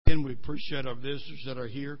We appreciate our visitors that are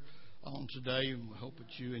here on today, and we hope that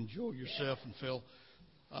you enjoy yourself and feel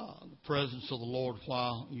the presence of the Lord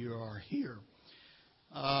while you are here.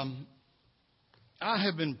 I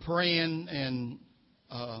have been praying and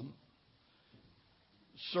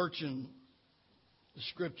searching the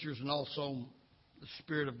Scriptures and also the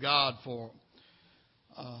Spirit of God for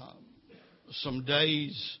some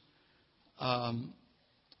days about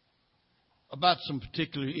some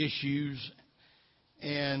particular issues,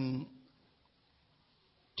 and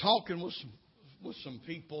talking with some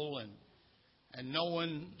people and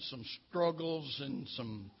knowing some struggles and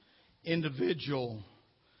some individual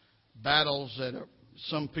battles that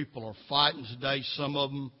some people are fighting today. Some of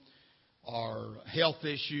them are health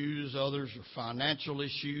issues, others are financial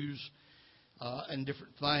issues, and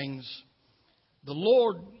different things. The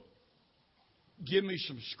Lord give me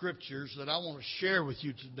some scriptures that I want to share with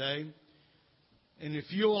you today. And if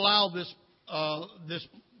you allow this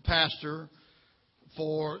pastor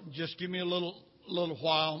for just give me a little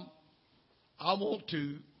while, I want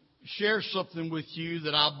to share something with you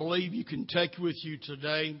that I believe you can take with you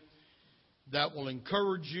today that will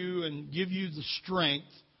encourage you and give you the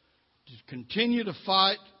strength to continue to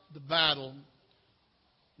fight the battle,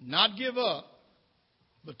 not give up,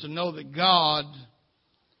 but to know that God,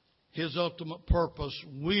 His ultimate purpose,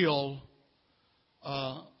 will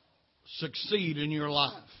succeed in your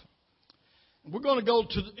life. We're going to go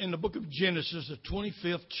in the book of Genesis, the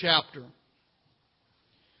 25th chapter.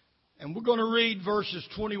 And we're going to read verses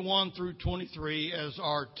 21 through 23 as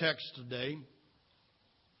our text today.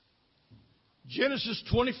 Genesis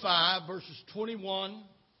 25, verses 21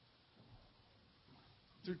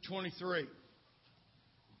 through 23.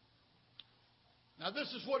 Now this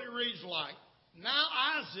is what it reads like. Now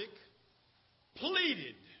Isaac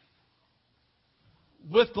pleaded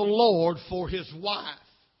with the Lord for his wife,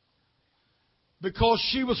 because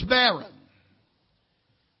she was barren.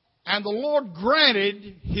 And the Lord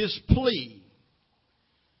granted his plea,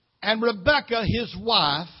 and Rebekah, his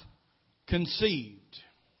wife, conceived.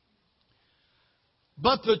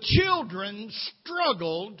 But the children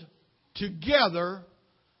struggled together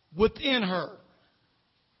within her.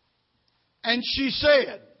 And she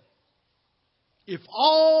said, if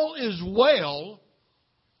all is well,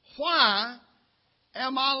 why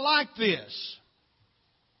am I like this?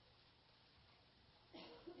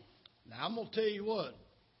 Now, I'm going to tell you what.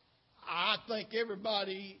 I think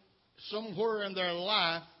everybody somewhere in their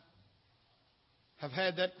life have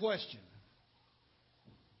had that question.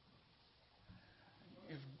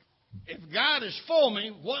 If God is for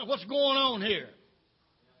me, what's going on here?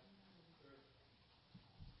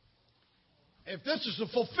 If this is the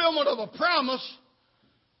fulfillment of a promise,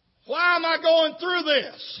 why am I going through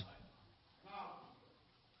this?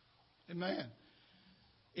 Amen.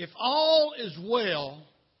 If all is well,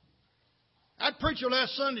 that preacher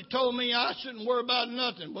last Sunday told me I shouldn't worry about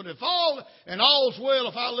nothing. But if all's well,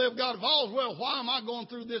 if I live God, if all's well, why am I going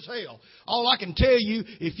through this hell? All I can tell you,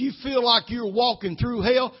 if you feel like you're walking through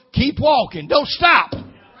hell, keep walking. Don't stop.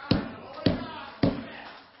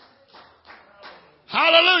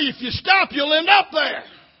 Hallelujah. If you stop, you'll end up there.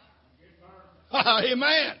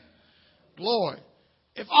 Amen. Glory.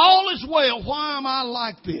 If all is well, why am I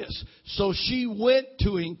like this? So she went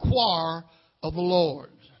to inquire of the Lord.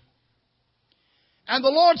 And the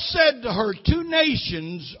Lord said to her, 2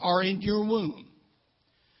 nations are in your womb.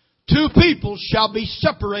 2 people shall be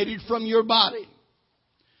separated from your body.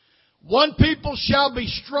 1 people shall be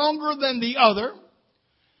stronger than the other,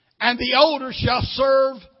 and the older shall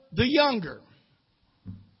serve the younger.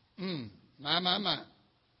 My.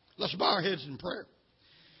 Let's bow our heads in prayer.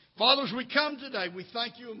 Father, as we come today, we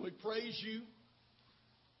thank you and we praise you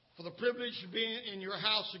for the privilege of being in your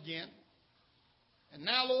house again. And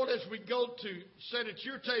now, Lord, as we go to sit at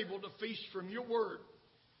your table to feast from your word,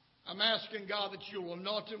 I'm asking, God, that your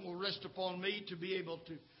anointing will rest upon me to be able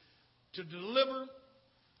to deliver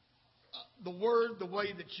the word the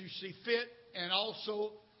way that you see fit, and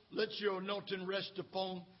also let your anointing rest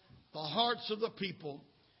upon the hearts of the people,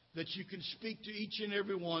 that you can speak to each and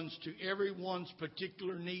everyone's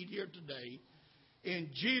particular need here today. In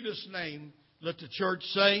Jesus' name, let the church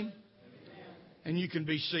say, amen. And you can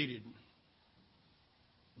be seated.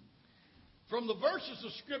 From the verses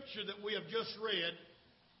of Scripture that we have just read,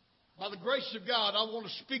 by the grace of God, I want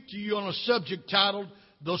to speak to you on a subject titled,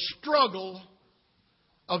 The Struggle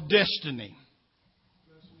of Destiny.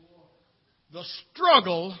 The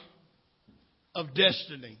Struggle of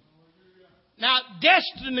Destiny. Now,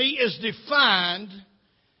 destiny is defined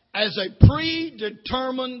as a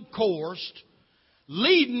predetermined course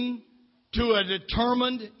leading to a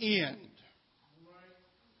determined end.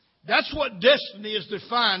 That's what destiny is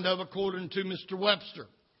defined of according to Mr. Webster.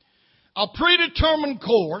 A predetermined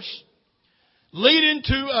course leading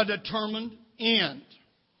to a determined end.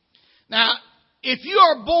 Now, if you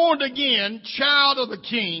are born again, child of the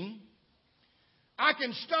King, I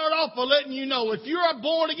can start off by letting you know, if you're a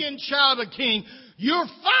born again child of the King, your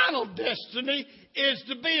final destiny is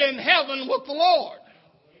to be in heaven with the Lord.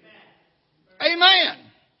 Amen.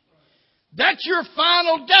 That's your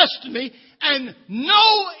final destiny, and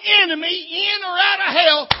no enemy in or out of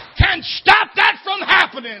hell can stop that from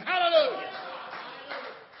happening. Hallelujah.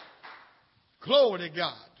 Glory to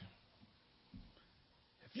God.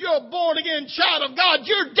 If you're a born again child of God,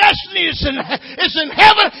 your destiny is in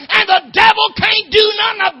heaven, and the devil can't do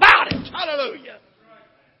nothing about it. Hallelujah.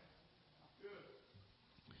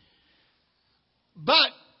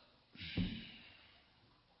 But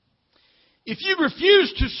if you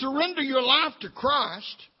refuse to surrender your life to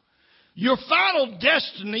Christ, your final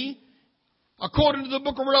destiny, according to the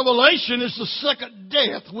book of Revelation, is the second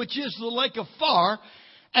death, which is the lake of fire.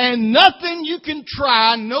 And nothing you can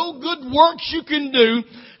try, no good works you can do,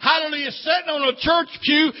 hallelujah, sitting on a church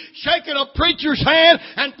pew, shaking a preacher's hand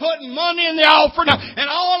and putting money in the offering and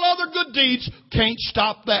all other good deeds can't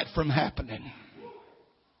stop that from happening.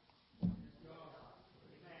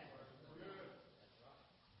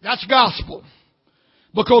 That's gospel.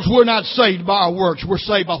 Because we're not saved by our works. We're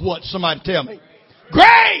saved by what? Somebody tell me.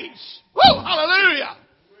 Grace! Woo! Hallelujah!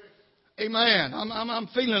 Amen. I'm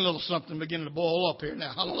feeling a little something beginning to boil up here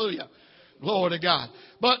now. Hallelujah. Glory to God.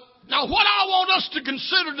 But now what I want us to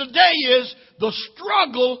consider today is the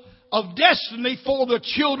struggle of destiny for the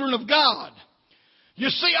children of God. You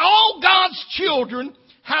see, all God's children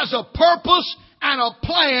has a purpose and a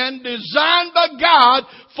plan designed by God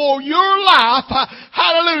for your life,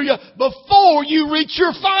 hallelujah, before you reach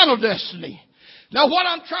your final destiny. Now what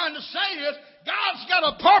I'm trying to say is, God's got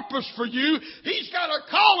a purpose for you. He's got a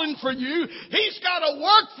calling for you. He's got a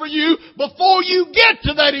work for you before you get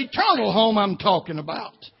to that eternal home I'm talking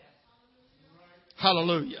about.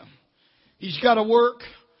 Hallelujah. He's got a work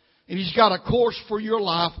and He's got a course for your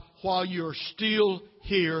life while you're still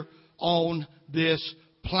here on this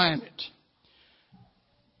planet.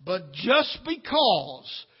 But just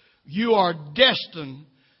because you are destined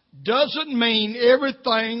doesn't mean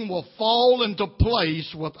everything will fall into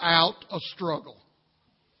place without a struggle.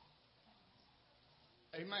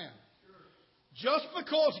 Amen. Just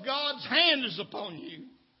because God's hand is upon you.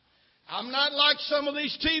 I'm not like some of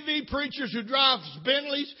these TV preachers who drive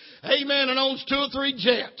Bentleys, amen, and owns 2 or 3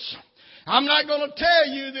 jets. I'm not going to tell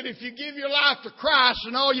you that if you give your life to Christ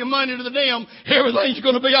and all your money to them, everything's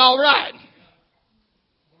going to be all right.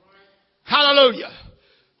 Hallelujah.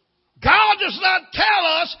 God does not tell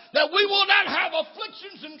us that we will not have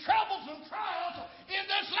afflictions and troubles and trials in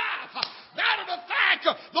this life. Matter of fact,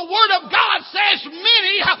 the Word of God says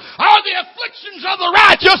many are the afflictions of the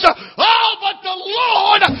righteous. Oh, but the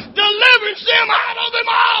Lord delivers them out of them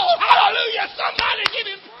all. Hallelujah. Somebody give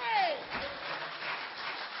Him praise.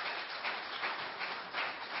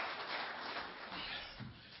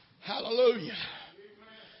 Hallelujah.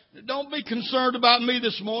 Don't be concerned about me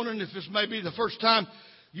this morning if this may be the first time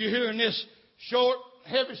you're hearing this short,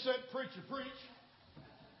 heavy-set preacher preach.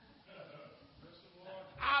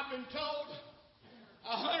 I've been told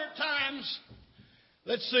 100 times.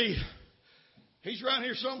 Let's see. He's around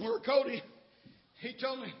here somewhere, Cody. He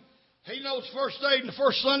told me he knows first aid, and the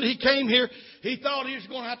first Sunday he came here, he thought he was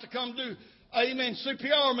going to have to come do amen,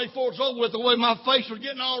 CPR me before it's over with. The way my face was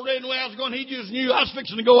getting all red and the way I was going, he just knew I was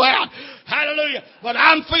fixing to go out. Hallelujah. But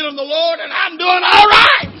I'm feeling the Lord and I'm doing all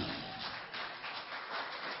right.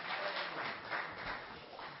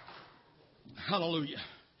 Hallelujah.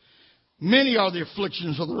 Many are the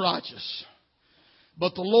afflictions of the righteous,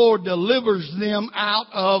 but the Lord delivers them out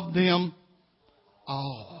of them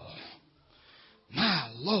all. My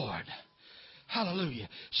Lord. Hallelujah.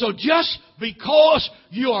 So just because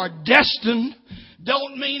you are destined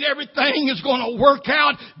don't mean everything is going to work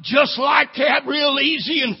out just like that real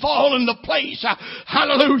easy and fall into place.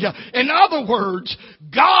 Hallelujah. In other words,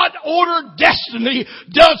 God-ordered destiny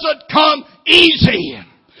doesn't come easy.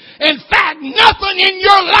 In fact, nothing in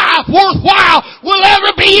your life worthwhile will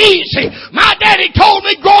ever be easy. My daddy told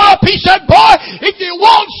me growing up, he said, boy, if you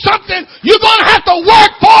want something, you're going to have to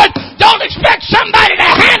work for it. Don't expect somebody to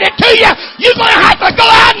hand it to you. You're going to have to go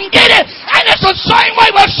out and get it. And it's the same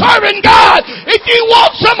way with serving God. If you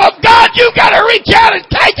want some of God, you've got to reach out and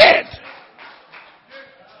take it.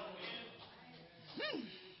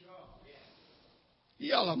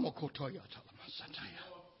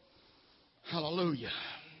 Hallelujah.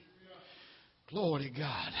 Glory to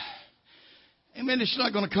God. Amen. It's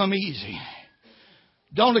not going to come easy.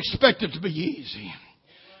 Don't expect it to be easy.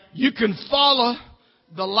 You can follow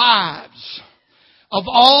the lives of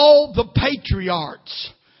all the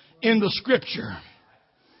patriarchs in the Scripture.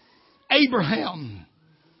 Abraham,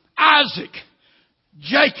 Isaac,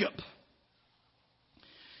 Jacob.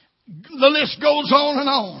 The list goes on and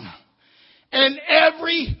on. And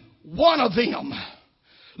every one of them,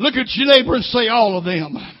 look at your neighbor and say all of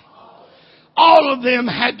them. All of them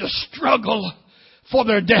had to struggle for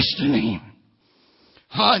their destiny.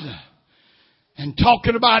 And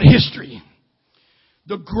talking about history,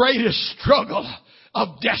 the greatest struggle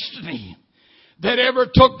of destiny that ever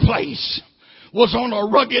took place was on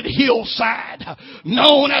a rugged hillside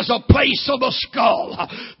known as a place of a skull.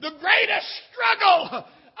 The greatest struggle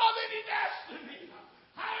of any destiny,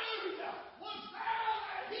 hallelujah, was there on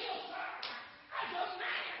that hillside as a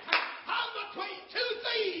man hung between two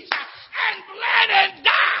thieves and bled and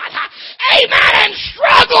died, amen, and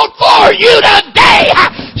struggled for you today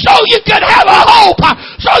so you could have a hope,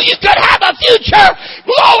 so you could have a future.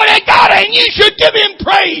 Glory to God, and you should give Him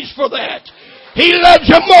praise for that. He loves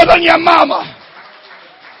you more than your mama.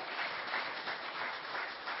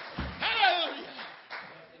 Hallelujah.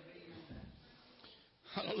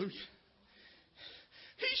 Hallelujah.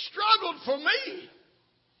 He struggled for me.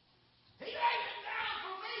 He laid it down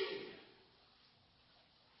for me.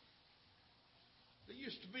 There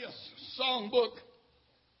used to be a song book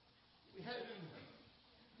we had in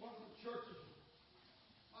one of the churches.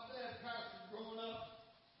 My dad pastored growing up.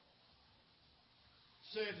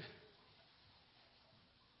 Said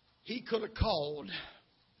he could have called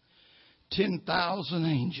 10,000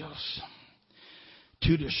 angels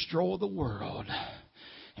to destroy the world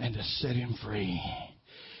and to set him free.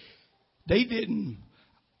 They didn't.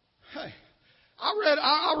 Hey,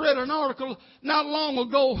 I read an article not long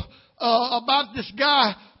ago about this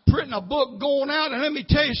guy printing a book going out, and let me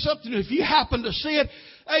tell you something. If you happen to see it,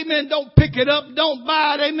 amen, don't pick it up, don't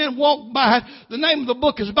buy it, amen, walk by it. The name of the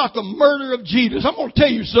book is about the murder of Jesus. I'm going to tell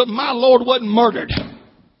you something. My Lord wasn't murdered.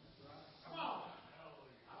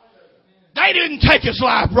 They didn't take His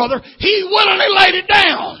life, brother. He willingly laid it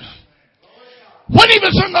down. When He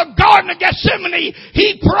was in the Garden of Gethsemane,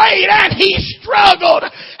 He prayed and He struggled.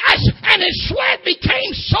 And His sweat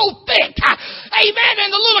became so thick. Amen.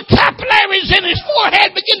 And the little capillaries in His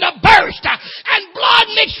forehead began to burst. And blood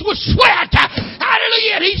mixed with sweat.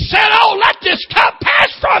 Hallelujah. And He said, oh, let this cup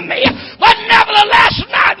pass from me. But nevertheless,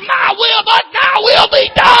 not my will, but Thy will be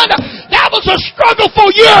done. That was a struggle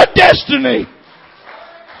for your destiny.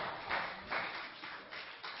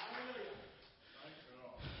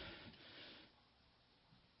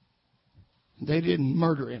 They didn't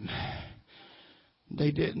murder Him.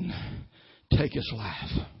 They didn't take His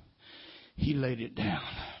life. He laid it down.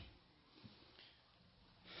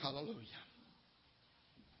 Hallelujah.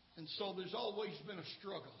 And so there's always been a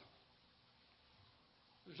struggle.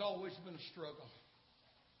 There's always been a struggle.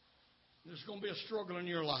 There's going to be a struggle in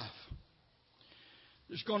your life.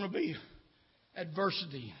 There's going to be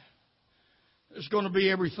adversity. There's going to be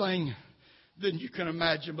everything that you can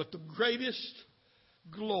imagine. But the greatest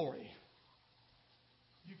glory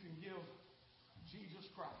you can give Jesus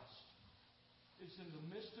Christ is in the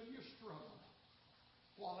midst of your struggle,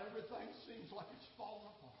 while everything seems like it's falling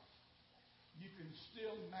apart, you can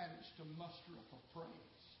still manage to muster up a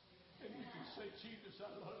praise. And you can say, Jesus, I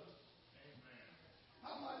love you. Amen.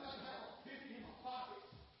 I might not have a penny in my pocket.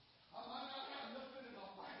 I might not have nothing in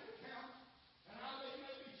my bank account. And I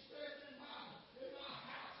may be standing in my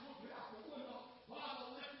house looking out the window while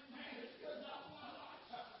the electric man is cutting off my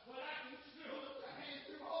lights. But I can still look a hand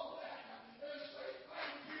through all that and say,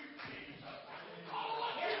 thank you, Jesus. All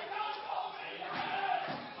what You've done for me.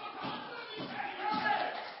 Because let me tell you,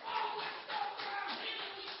 all that stuff around here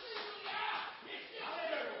we see with the eye, it's just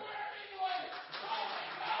everywhere anyway. Oh, my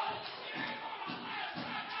God, it ain't gonna last right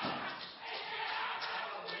now. Amen. I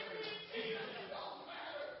got to be with Jesus. It don't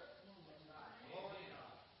matter. Glory to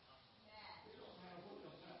God. It don't matter what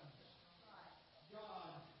else happens.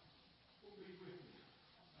 God will be with you.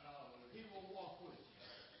 He will walk with you.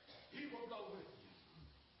 He will go with you.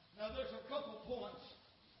 Now, there's a couple points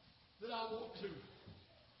that I want to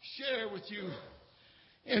share with you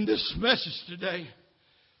in this message today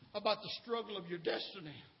about the struggle of your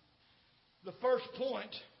destiny. The first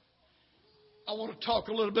point, I want to talk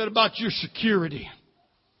a little bit about your security.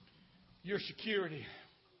 Your security.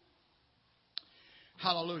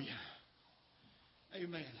 Hallelujah.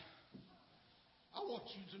 Amen. I want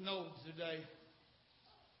you to know today,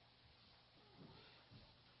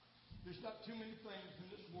 there's not too many things in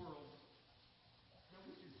this world that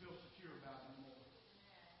we can feel secure about anymore.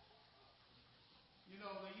 You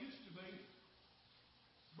know, they used to be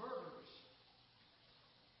burglars.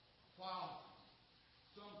 while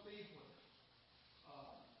some people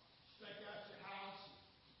stake out your house,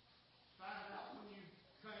 find out when you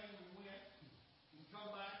came and went, and come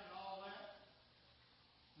back and all that.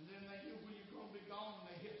 And then they knew when you're going to be gone and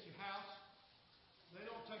they hit your house. They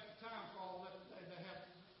don't take the time for all that they have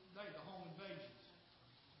today, the home invasions.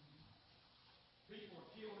 People are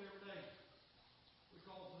killed every day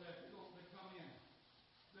because of that. They come in.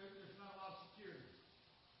 There's not a lot of security.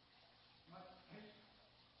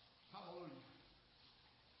 Hallelujah.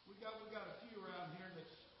 We got a few around here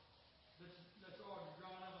that's already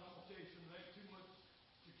drawn up, and I'm gonna tell you something. There's too much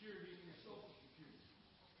security in your social security.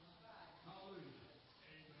 Hallelujah.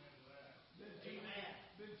 Amen to that.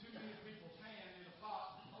 Been too many people's hand in a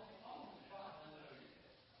pot.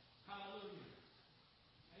 Hallelujah.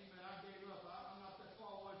 Amen. I gave up. I'm not that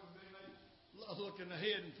far away from being looking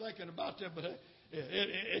ahead and thinking about that, but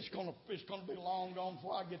it's gonna be long gone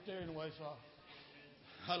before I get there anyway. So,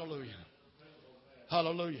 hallelujah.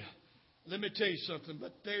 Hallelujah. Let me tell you something,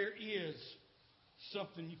 but there is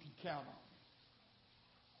something you can count on.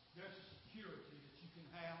 There's a security that you can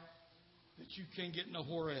have that you can't get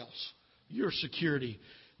nowhere else. Your security.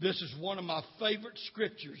 This is one of my favorite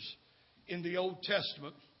scriptures in the Old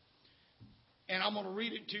Testament. And I'm going to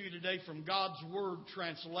read it to you today from God's Word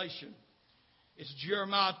translation. It's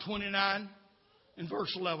Jeremiah 29 and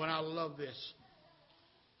verse 11. I love this.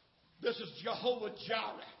 This is Jehovah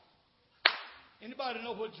Jireh. Anybody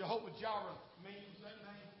know what Jehovah Jireh means, that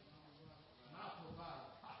name? My provider.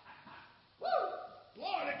 Woo!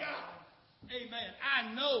 Glory to God. Amen. I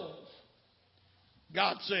know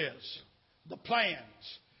God says the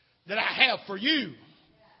plans that I have for you.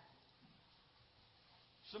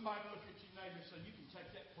 Somebody look at your neighbor and say, you can take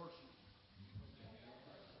that person.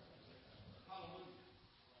 Hallelujah.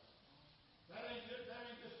 That ain't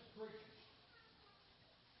just the preachers.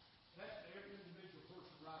 That's every individual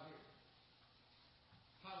person right here.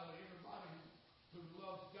 Hallelujah. Everybody who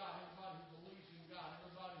loves God, everybody who believes in God,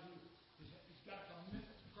 everybody who has got the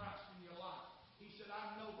commitment to Christ in your life. He said,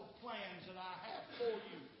 I know the plans that I have for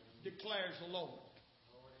you, declares the Lord.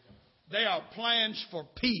 They are plans for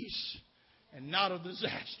peace and not of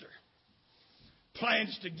disaster.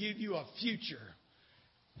 Plans to give you a future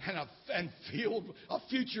and a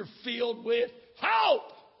future filled with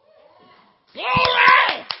hope.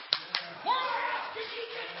 Glory!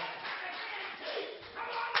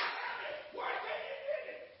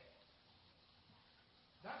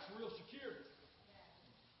 That's real security.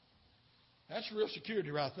 That's real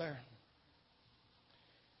security right there.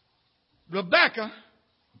 Rebecca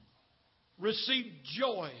received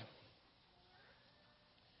joy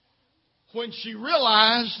when she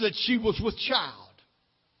realized that she was with child.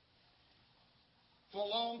 For a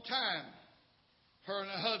long time, her and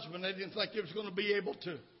her husband, they didn't think they was going to be able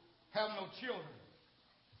to have no children.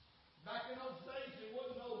 Back in those days, there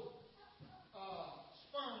wasn't no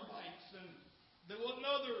sperm banks, and there wasn't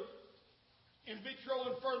other in vitro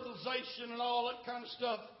and fertilization and all that kind of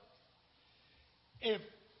stuff. If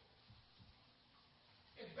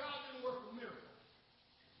God didn't work a miracle,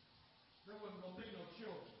 there wasn't going to be no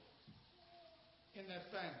children in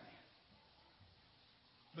that family.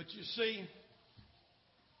 But you see,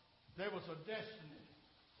 there was a destiny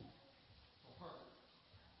for her.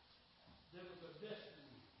 There was a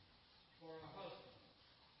destiny for her husband.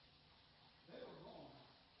 They were going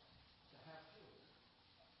to have children.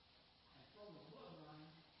 And from the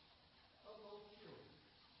bloodline of those children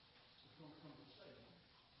is going to come the Savior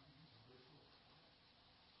of this world.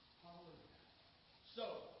 Hallelujah.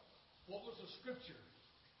 So, what was the scripture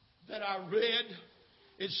that I read?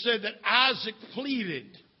 It said that Isaac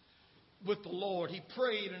pleaded with the Lord. He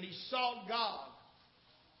prayed and he sought God.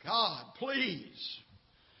 God, please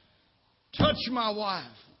touch my wife.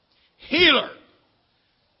 Heal her.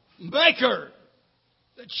 Make her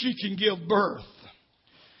that she can give birth.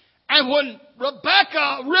 And when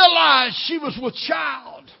Rebecca realized she was with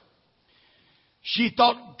child, she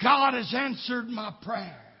thought, God has answered my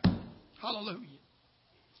prayer. Hallelujah.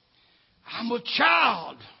 I'm with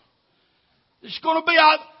child. There's going to be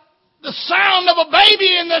the sound of a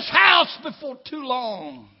baby in this house before too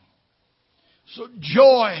long. So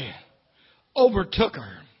joy overtook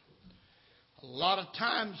her. A lot of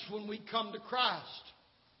times when we come to Christ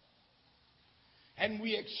and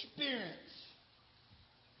we experience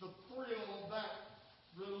the thrill of that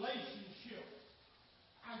relationship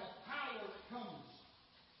and the power that comes,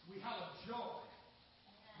 we have a joy.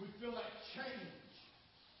 We feel that change.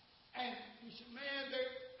 And we say, man,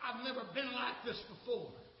 I've never been like this before.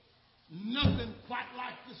 Nothing quite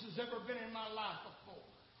like this has ever been in my life before.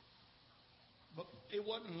 But it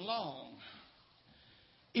wasn't long.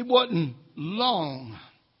 It wasn't long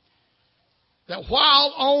that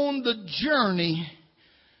while on the journey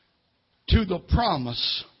to the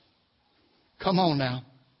promise, come on now,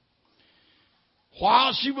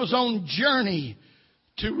 while she was on journey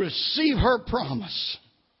to receive her promise,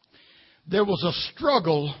 there was a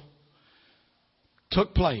struggle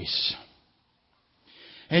took place.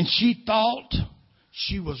 And she thought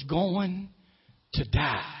she was going to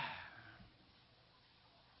die.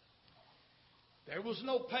 There was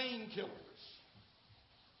no painkillers.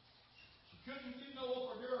 She couldn't get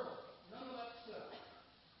no epidural. None of that stuff.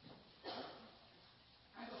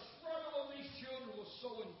 And the struggle of these children was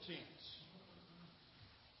so intense.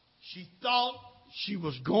 She thought she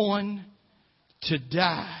was going to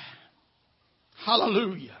die.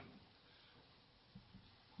 Hallelujah.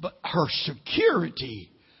 But her security,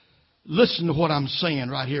 listen to what I'm saying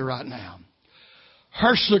right here, right now.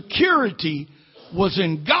 Her security was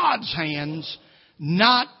in God's hands,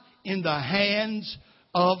 not in the hands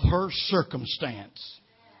of her circumstance.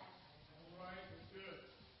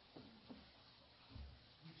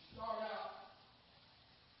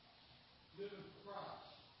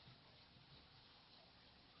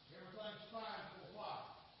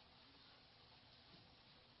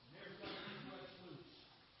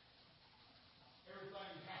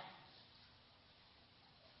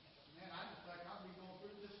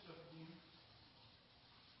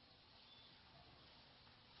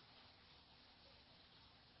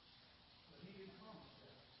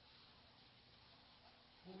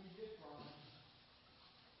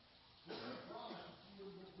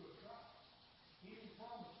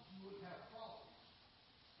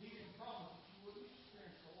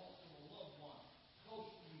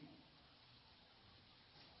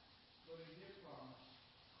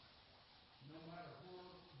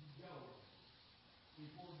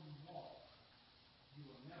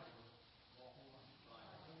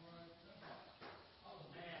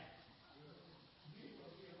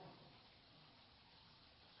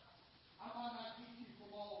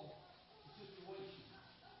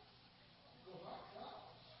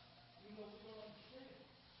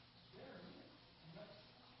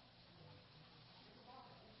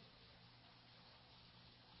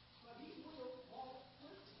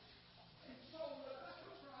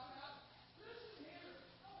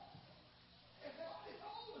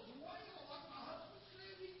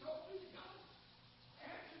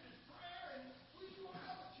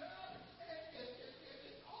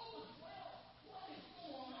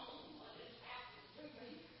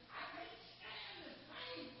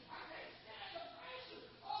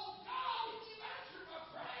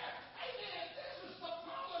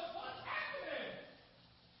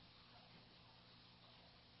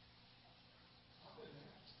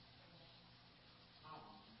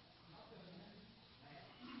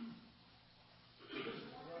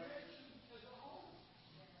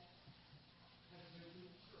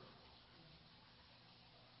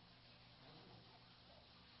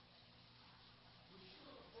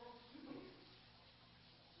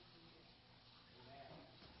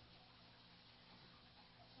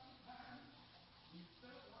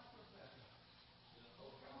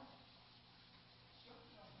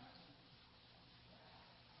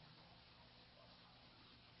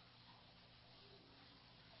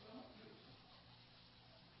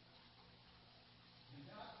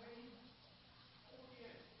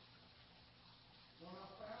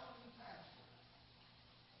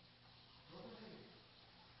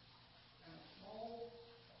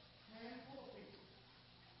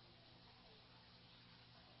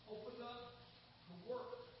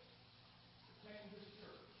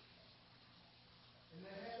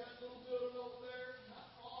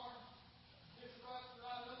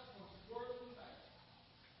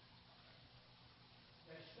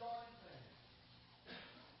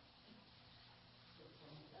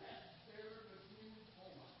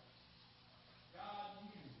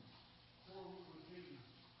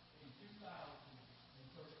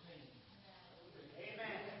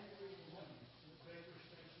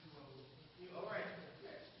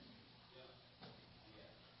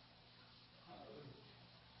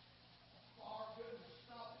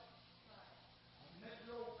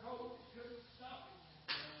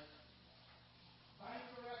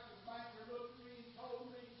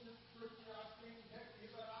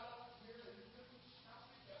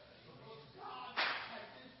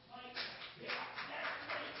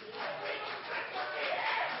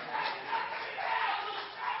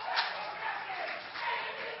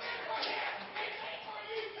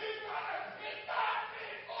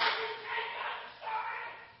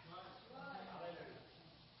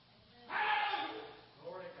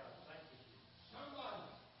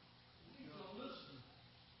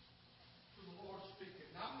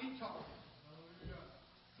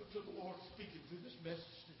 to the Lord speaking through this message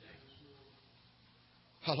today.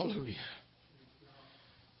 Hallelujah.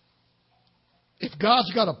 If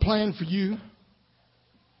God's got a plan for you,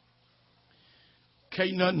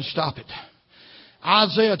 can't nothing stop it.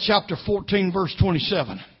 Isaiah chapter 14 verse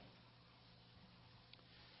 27.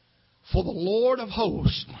 For the Lord of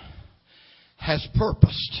hosts has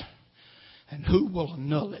purposed, and who will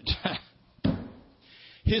annul it?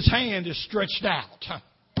 His hand is stretched out,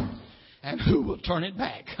 and who will turn it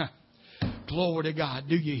back? Glory to God.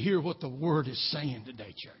 Do you hear what the Word is saying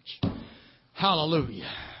today, church?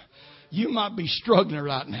 Hallelujah. You might be struggling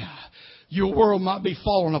right now. Your world might be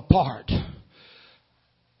falling apart.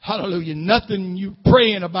 Hallelujah. Nothing you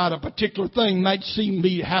praying about a particular thing might seem to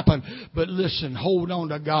be happen. But listen, hold on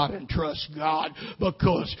to God and trust God.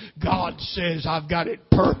 Because God says, I've got it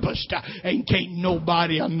purposed. And can't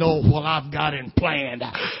nobody know what I've got it planned.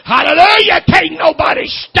 Hallelujah. Can't nobody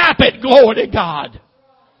stop it. Glory to God.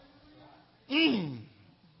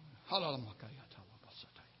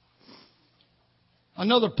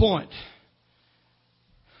 Another point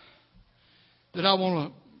that I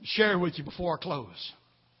want to share with you before I close.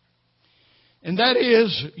 And that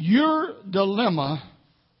is, your dilemma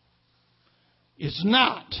is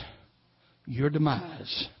not your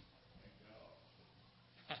demise.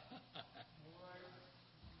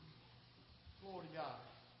 Glory to God.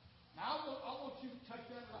 Now I want you to take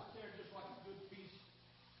that right there just like a good piece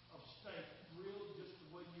of steak, grilled just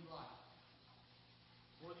the way you like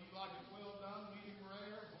it. Whether you like it well done, medium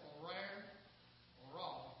rare, or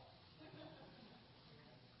raw.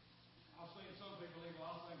 I've seen some people eat a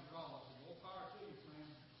lot of things raw. I said, more power to you,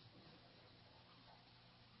 friend.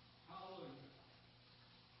 Hallelujah.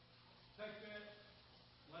 Take that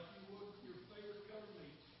like you would your favorite cut of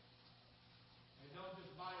meat. And don't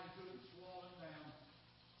just bite into it and swallow it down.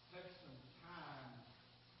 Take some time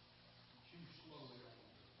to chew slowly on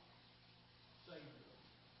it. Savor it.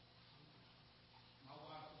 My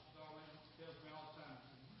wife, Sister Darlene, tells me all the time,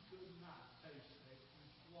 you could not taste that. You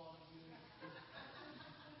swallowed it.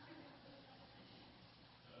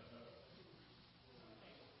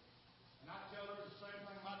 And I tell her the same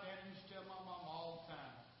thing my dad used to tell my mom all the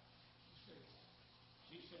time.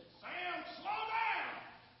 She said, Sam, slow down.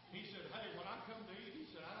 He said, hey, when I come to eat, he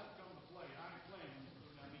said, I don't come to play. I ain't playing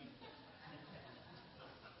when I'm eating.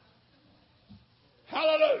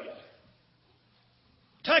 Hallelujah.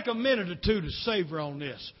 Take a minute or two to savor on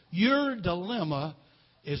this. Your dilemma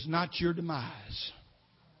is not your demise.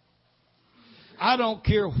 I don't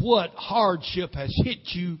care what hardship has hit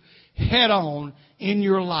you head on in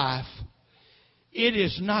your life. It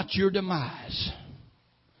is not your demise.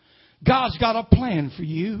 God's got a plan for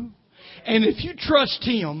you. And if you trust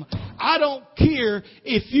Him, I don't care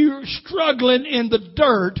if you're struggling in the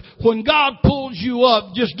dirt. When God pulls you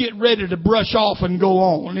up, just get ready to brush off and go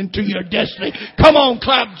on into your destiny. Come on,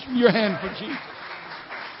 clap your hand for Jesus.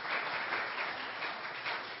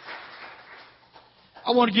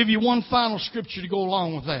 I want to give you one final scripture to go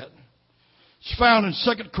along with that. It's found in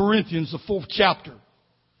 2 Corinthians, the 4th chapter,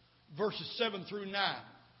 verses 7 through 9.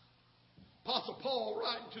 Apostle Paul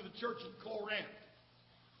writing to the church in Corinth.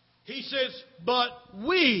 He says, but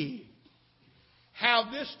we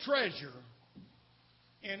have this treasure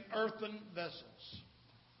in earthen vessels.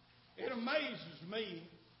 It amazes me,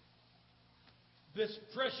 this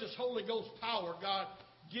precious Holy Ghost power God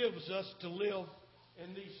gives us to live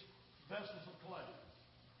in these vessels of clay.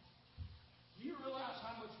 Do you realize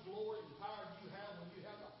how much glory and power you have when you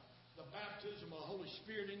have the baptism of the Holy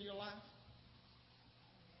Spirit in your life?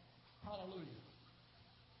 Hallelujah.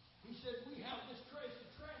 He said, we have this treasure.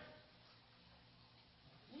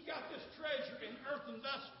 We got this treasure in earthen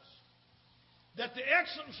vessels. That the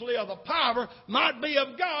excellency of the power might be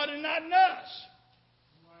of God and not in us.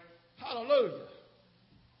 Hallelujah.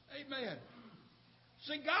 Amen.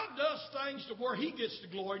 See, God does things to where He gets the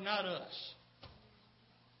glory, not us.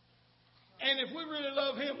 And if we really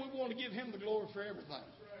love Him, we want to give Him the glory for everything.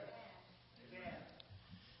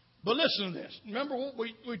 But listen to this. Remember what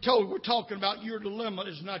we told you. We're talking about your dilemma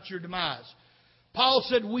is not your demise. Paul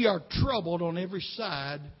said we are troubled on every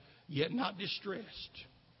side, yet not distressed.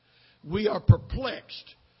 We are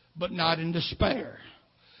perplexed, but not in despair.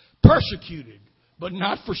 Persecuted, but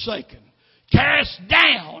not forsaken. Cast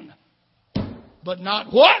down, but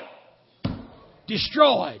not what?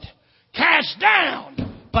 Destroyed. Cast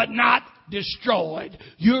down, but not destroyed.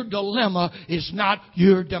 Your dilemma is not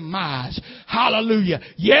your demise. Hallelujah.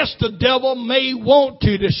 Yes, the devil may want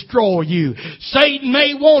to destroy you. Satan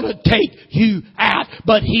may want to take you out,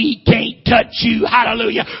 but he can't touch you.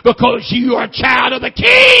 Hallelujah. Because you are a child of the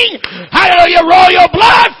King. Hallelujah. Royal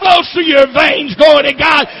blood flows through your veins. Glory to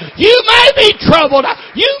God. You may be troubled.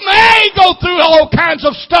 You may go through all kinds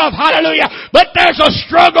of stuff. Hallelujah. But there's a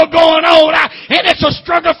struggle going on, and it's a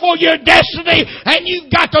struggle for your destiny, and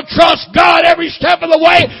you've got to trust God every step of the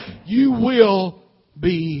way. You will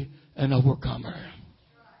be an overcomer.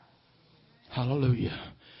 Hallelujah.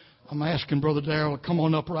 I'm asking Brother Darrell to come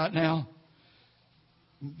on up right now.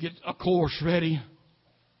 Get a chorus ready.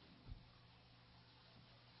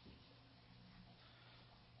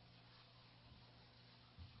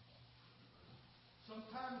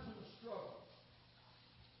 Sometimes in the struggle,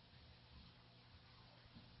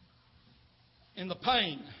 in the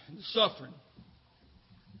pain, in the suffering,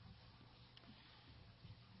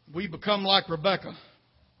 we become like Rebekah.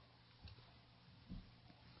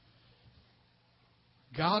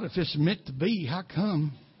 God, if it's meant to be, how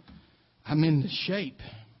come I'm in this shape?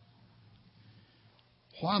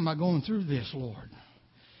 Why am I going through this, Lord?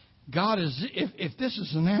 God, if this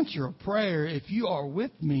is an answer of prayer, if you are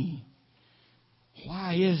with me,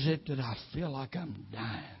 why is it that I feel like I'm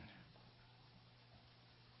dying?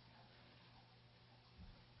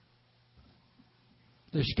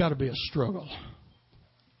 There's got to be a struggle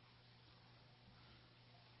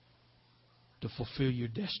to fulfill your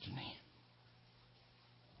destiny.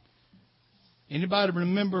 Anybody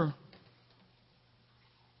remember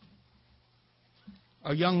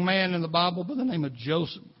a young man in the Bible by the name of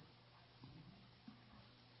Joseph?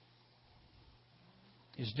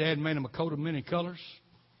 His dad made him a coat of many colors.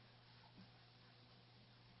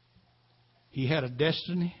 He had a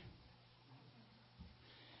destiny.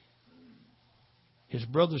 His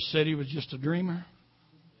brothers said he was just a dreamer.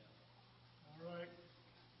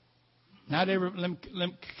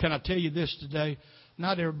 Can I tell you this today?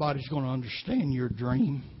 Not everybody's going to understand your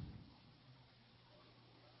dream.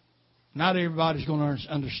 Not everybody's going to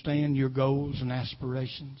understand your goals and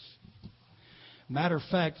aspirations. Matter of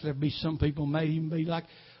fact, there'll be some people may even be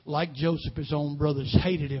like Joseph. His own brothers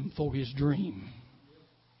hated him for his dream.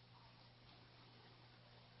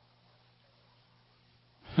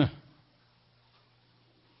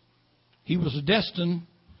 He was destined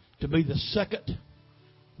to be the second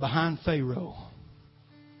behind Pharaoh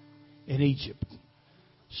in Egypt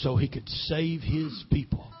so he could save his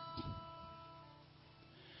people.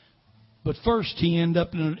 But first he ended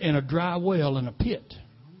up in a dry well in a pit.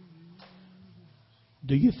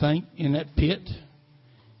 Do you think in that pit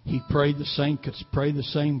he could pray the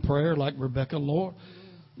same prayer like Rebekah?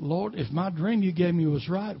 Lord, if my dream you gave me was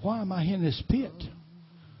right, why am I in this pit?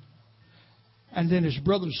 And then his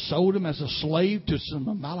brothers sold him as a slave to some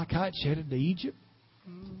Amalekites headed to Egypt.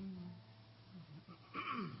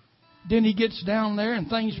 Then he gets down there and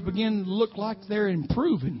things begin to look like they're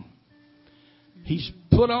improving. He's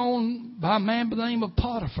put on by a man by the name of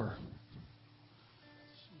Potiphar.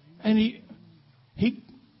 And he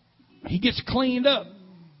gets cleaned up.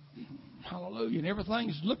 Hallelujah. And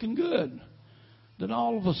everything's looking good. Then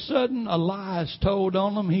all of a sudden a lie is told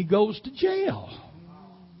on him. He goes to jail.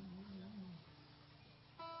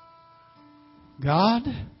 God,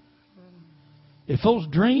 if those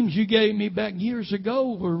dreams you gave me back years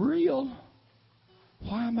ago were real,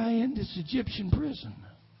 why am I in this Egyptian prison?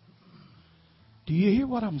 Do you hear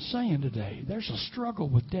what I'm saying today? There's a struggle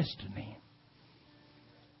with destiny.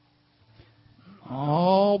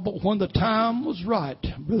 Oh, but when the time was right,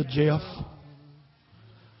 Brother Jeff,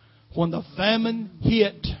 when the famine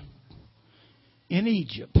hit in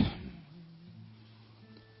Egypt,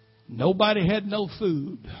 nobody had no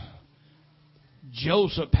food.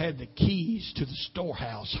 Joseph had the keys to the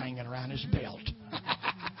storehouse hanging around his belt.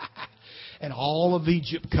 And all of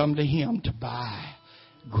Egypt come to him to buy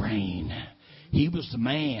grain. He was the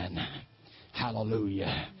man.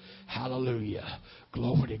 Hallelujah. Hallelujah.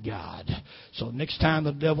 Glory to God. So next time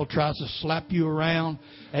the devil tries to slap you around,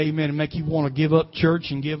 amen, and make you want to give up church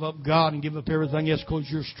and give up God and give up everything else because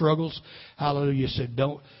of your struggles, hallelujah, said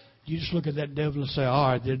don't. You just look at that devil and say, all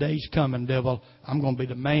right, the day's coming, devil. I'm going to be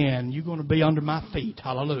the man. You're going to be under my feet.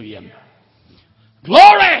 Hallelujah.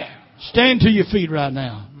 Glory! Stand to your feet right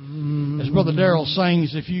now. As Brother Darrell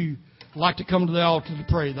sings, if you like to come to the altar to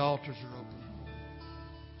pray, the altars are open.